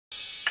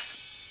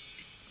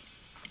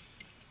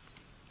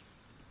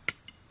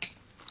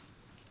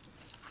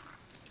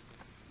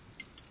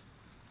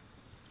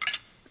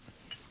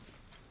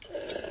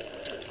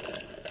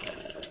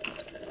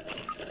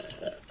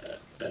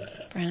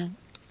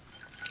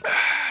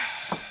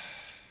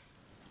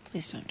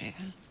Please don't do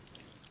that.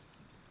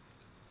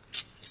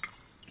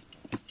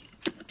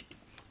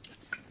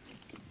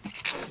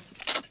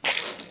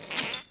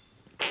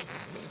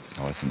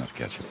 Oh, that's enough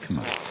ketchup. Come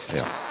on.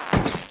 Yeah.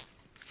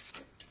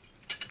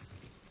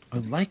 I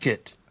like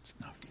it. That's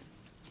enough.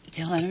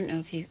 Dale, I don't know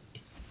if you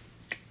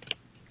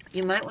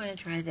might want to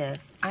try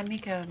this. I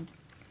make a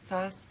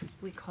sauce,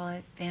 we call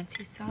it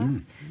fancy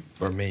sauce.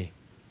 For me.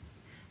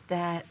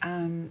 That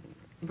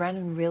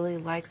Brennan really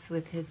likes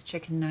with his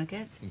chicken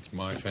nuggets. It's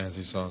my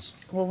fancy sauce.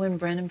 Well, when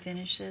Brennan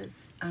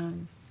finishes, I'll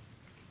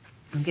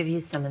give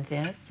you some of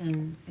this,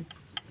 and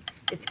it's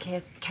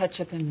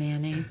ketchup and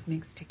mayonnaise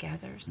mixed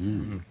together.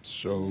 So.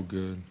 So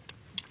good.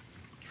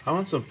 I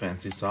want some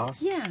fancy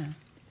sauce. Yeah. I'm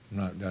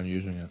not done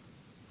using it.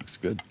 Looks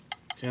good.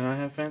 Can I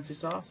have fancy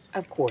sauce?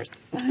 Of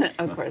course.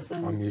 Of course.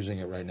 I'm using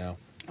it right now.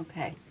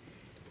 Okay.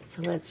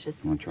 So let's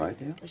just... Want to try it,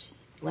 Dale? Let's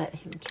just let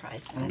him try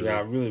some. Yeah,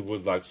 I really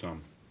would like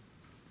some.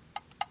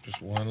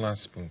 Just one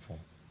last spoonful.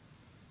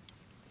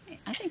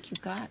 I think you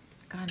got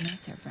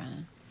enough there,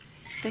 Brennan.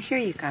 So here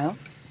you go.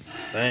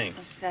 Thanks.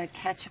 It's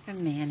ketchup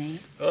and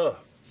mayonnaise. Ugh.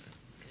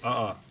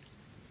 I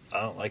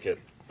don't like it.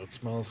 It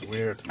smells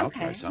weird. I'll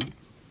try some.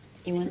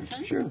 You want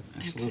some? Sure,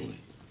 absolutely. Okay.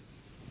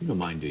 You don't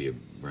mind, do you,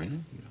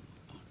 Brennan?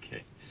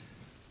 Okay.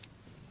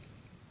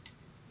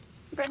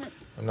 Brennan.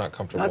 I'm not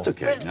comfortable. That's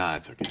okay. Brennan. No,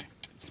 it's okay.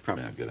 It's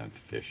probably not good on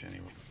fish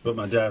anyway. But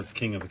my dad's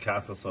king of the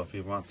castle, so if he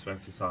wants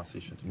fancy sauce,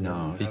 he should.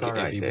 No, He it's can, all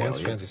right, if he Dale. wants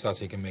fancy sauce,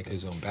 he can make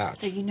his own batch.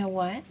 So you know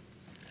what?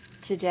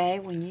 Today,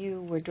 when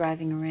you were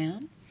driving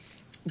around,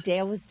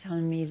 Dale was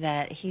telling me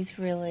that he's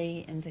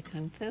really into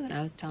Kung Fu, and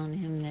I was telling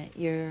him that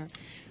you're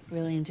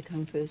really into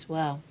Kung Fu as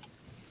well.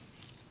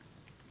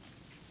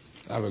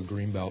 I have a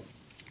green belt.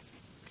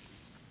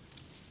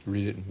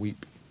 Read it and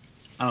weep.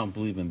 I don't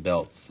believe in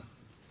belts.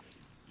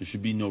 There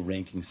should be no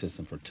ranking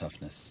system for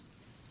toughness.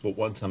 But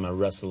one time I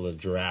wrestled a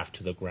giraffe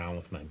to the ground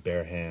with my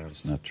bare hands.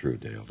 It's not true,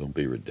 Dale. Don't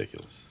be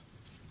ridiculous.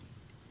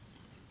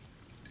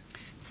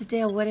 So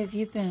Dale, what have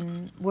you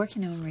been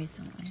working on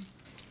recently?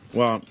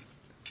 Well,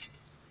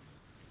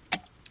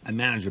 I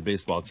manage a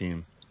baseball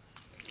team,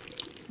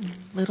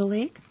 Little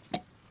League?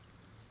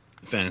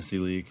 fantasy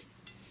league.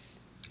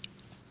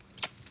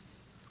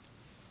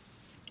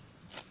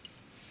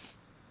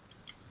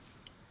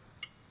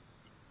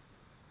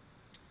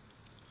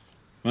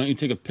 Why don't you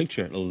take a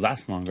picture? It'll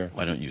last longer.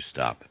 Why don't you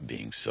stop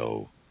being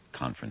so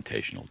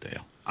confrontational,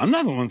 Dale? I'm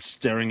not the one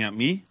staring at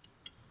me.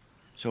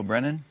 So,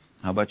 Brennan,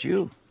 how about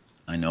you?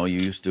 I know you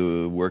used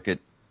to work at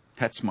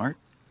PetSmart,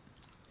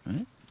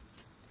 right?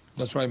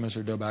 That's right,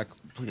 Mr. Doback.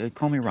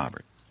 Call me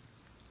Robert.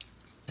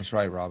 That's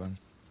right, Robin.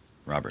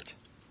 Robert.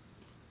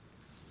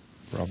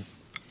 Rob.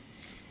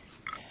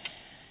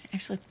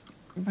 Actually,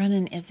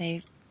 Brennan is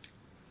a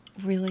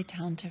really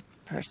talented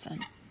person.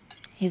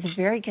 He's a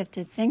very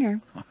gifted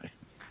singer.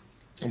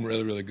 I'm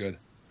really, really good.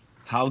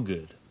 How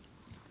good?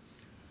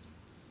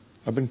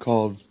 I've been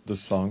called the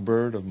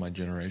songbird of my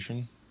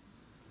generation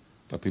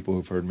by people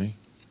who've heard me.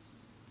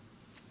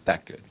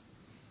 That good.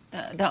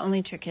 The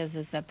only trick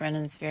is that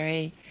Brennan's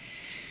very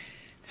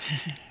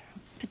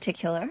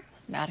particular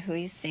about who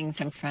he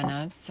sings in front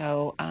of.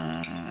 So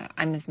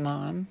I'm his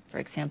mom, for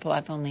example.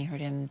 I've only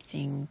heard him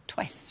sing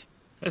twice.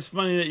 It's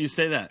funny that you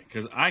say that,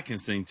 because I can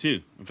sing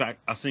too. In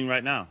fact, I'll sing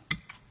right now.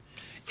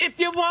 If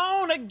you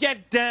want to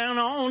get down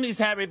on these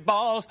hairy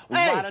balls,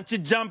 why don't you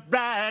jump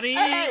right in?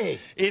 Hey.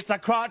 It's a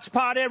crotch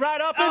party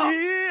right up in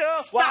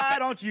here. Why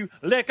don't you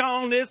lick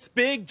on this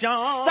big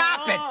John?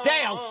 Stop it,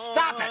 Dale!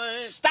 Stop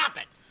it! Stop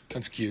it!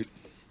 That's cute.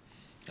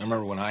 I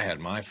remember when I had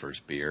my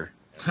first beer.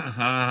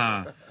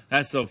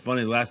 That's so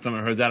funny. The last time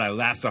I heard that, I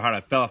laughed so hard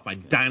I fell off my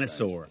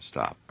dinosaur.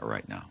 Stop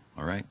right now,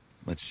 all right?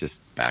 Let's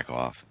just back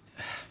off.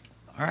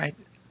 All right,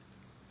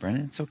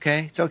 Brennan, it's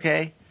okay. It's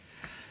okay.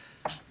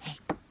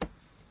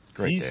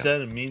 Great, He Dale.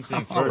 said a mean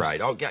thing first. All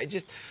right, okay,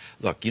 just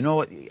look. You know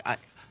what?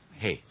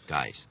 Hey,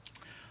 guys.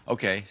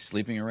 Okay,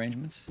 sleeping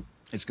arrangements.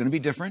 It's going to be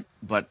different,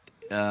 but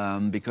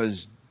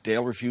because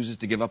Dale refuses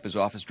to give up his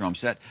office drum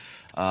set,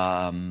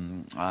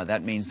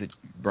 that means that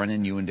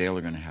Brennan, you and Dale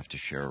are going to have to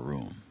share a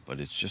room. But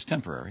it's just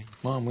temporary.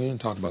 Mom, we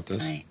didn't talk about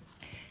this. Right.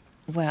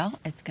 Well,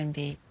 it's going to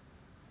be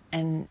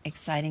an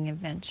exciting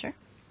adventure.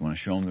 You want to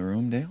show him the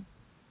room, Dale?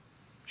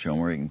 Show him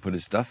where he can put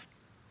his stuff?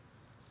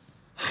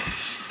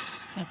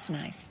 That's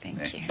nice.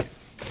 Thank you.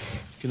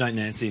 Good night,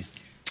 Nancy.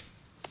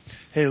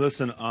 Hey,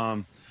 listen,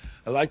 I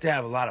like to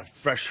have a lot of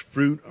fresh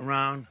fruit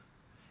around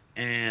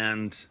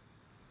and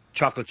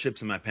chocolate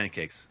chips in my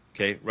pancakes.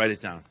 Okay, write it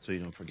down so you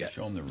don't forget.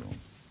 Show him the room.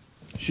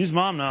 She's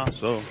mom now,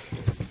 so.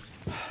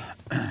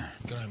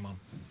 Good night, Mom.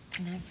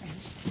 Good night,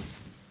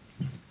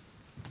 Brennan.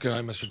 Good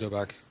night, Mr.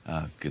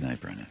 Doback. Good night,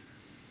 Brennan.